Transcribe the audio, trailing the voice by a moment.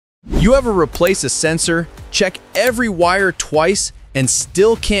You ever replace a sensor, check every wire twice, and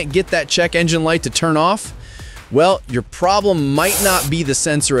still can't get that check engine light to turn off? Well, your problem might not be the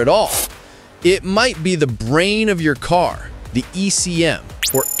sensor at all. It might be the brain of your car, the ECM,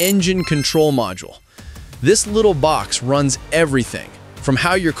 or engine control module. This little box runs everything, from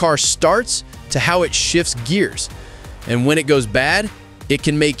how your car starts to how it shifts gears. And when it goes bad, it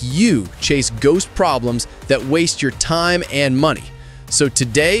can make you chase ghost problems that waste your time and money. So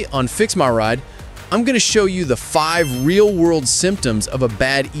today on Fix My Ride, I'm going to show you the 5 real-world symptoms of a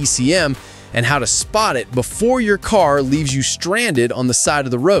bad ECM and how to spot it before your car leaves you stranded on the side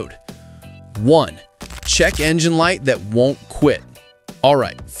of the road. 1. Check engine light that won't quit. All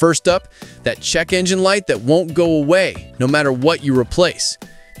right, first up, that check engine light that won't go away no matter what you replace.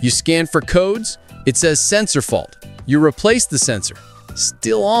 You scan for codes, it says sensor fault. You replace the sensor,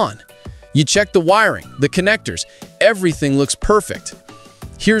 still on. You check the wiring, the connectors, everything looks perfect.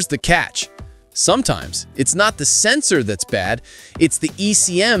 Here's the catch. Sometimes it's not the sensor that's bad, it's the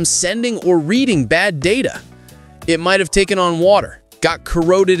ECM sending or reading bad data. It might have taken on water, got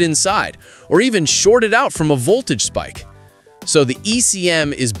corroded inside, or even shorted out from a voltage spike. So the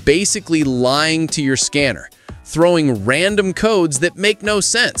ECM is basically lying to your scanner, throwing random codes that make no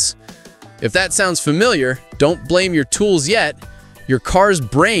sense. If that sounds familiar, don't blame your tools yet. Your car's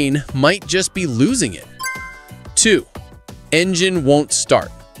brain might just be losing it. 2. Engine won't start.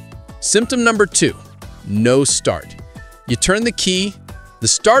 Symptom number 2, no start. You turn the key, the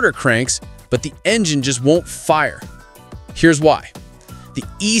starter cranks, but the engine just won't fire. Here's why. The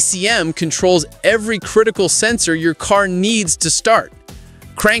ECM controls every critical sensor your car needs to start.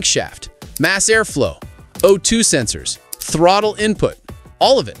 Crankshaft, mass airflow, O2 sensors, throttle input,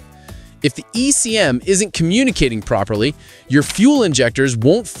 all of it. If the ECM isn't communicating properly, your fuel injectors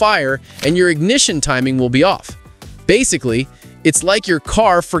won't fire and your ignition timing will be off. Basically, it's like your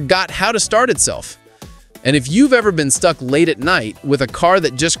car forgot how to start itself. And if you've ever been stuck late at night with a car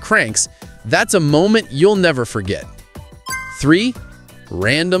that just cranks, that's a moment you'll never forget. 3.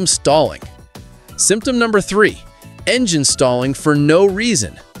 Random stalling. Symptom number 3, engine stalling for no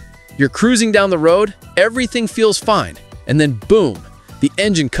reason. You're cruising down the road, everything feels fine, and then boom, the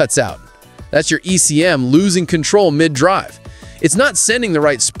engine cuts out. That's your ECM losing control mid-drive. It's not sending the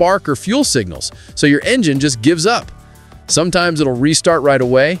right spark or fuel signals, so your engine just gives up. Sometimes it'll restart right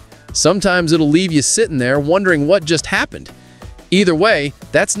away, sometimes it'll leave you sitting there wondering what just happened. Either way,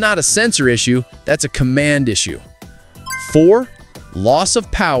 that's not a sensor issue, that's a command issue. 4. Loss of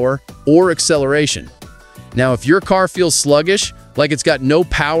power or acceleration. Now, if your car feels sluggish, like it's got no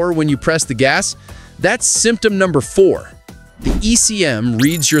power when you press the gas, that's symptom number 4. The ECM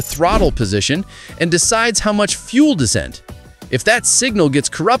reads your throttle position and decides how much fuel to send. If that signal gets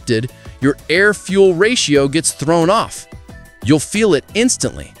corrupted, your air-fuel ratio gets thrown off. You'll feel it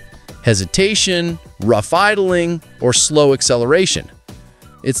instantly. Hesitation, rough idling, or slow acceleration.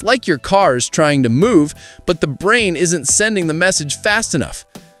 It's like your car is trying to move, but the brain isn't sending the message fast enough.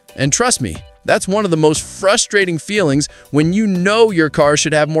 And trust me, that's one of the most frustrating feelings when you know your car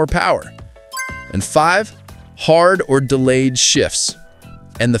should have more power. And 5, hard or delayed shifts.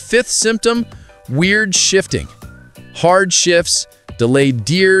 And the 5th symptom, weird shifting. Hard shifts, delayed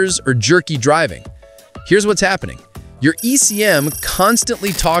gears, or jerky driving. Here's what's happening. Your ECM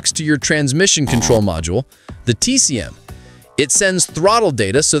constantly talks to your transmission control module, the TCM. It sends throttle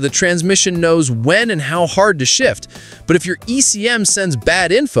data so the transmission knows when and how hard to shift. But if your ECM sends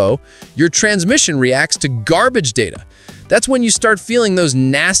bad info, your transmission reacts to garbage data. That's when you start feeling those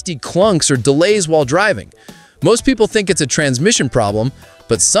nasty clunks or delays while driving. Most people think it's a transmission problem,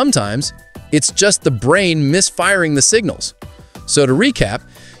 but sometimes it's just the brain misfiring the signals. So to recap,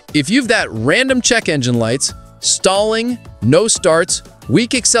 if you've that random check engine lights, stalling, no starts,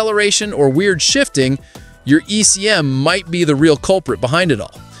 weak acceleration, or weird shifting, your ECM might be the real culprit behind it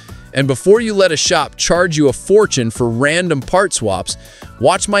all. And before you let a shop charge you a fortune for random part swaps,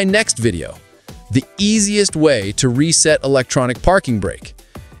 watch my next video, the easiest way to reset electronic parking brake.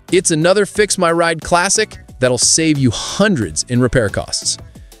 It's another Fix My Ride classic that'll save you hundreds in repair costs.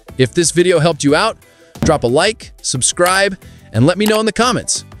 If this video helped you out, drop a like, subscribe, and let me know in the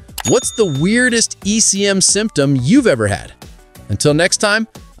comments. What's the weirdest ECM symptom you've ever had? Until next time,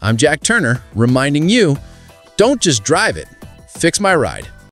 I'm Jack Turner reminding you, don't just drive it, fix my ride.